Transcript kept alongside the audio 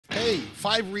Okay,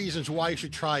 5 reasons why you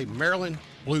should try Maryland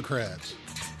blue crabs.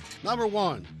 Number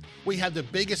 1, we have the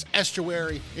biggest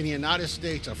estuary in the United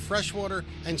States of freshwater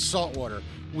and saltwater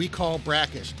we call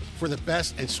brackish for the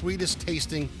best and sweetest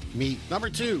tasting meat. Number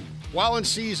 2, while in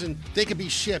season, they can be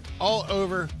shipped all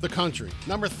over the country.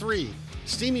 Number 3,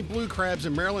 steamy blue crabs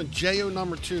in Maryland JO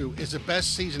number 2 is the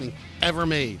best seasoning ever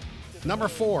made. Number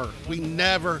 4, we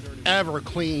never ever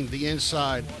clean the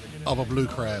inside of a blue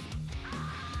crab.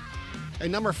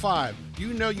 And number 5,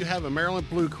 you know you have a Maryland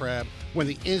blue crab when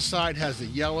the inside has the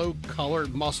yellow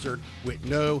colored mustard with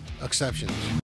no exceptions.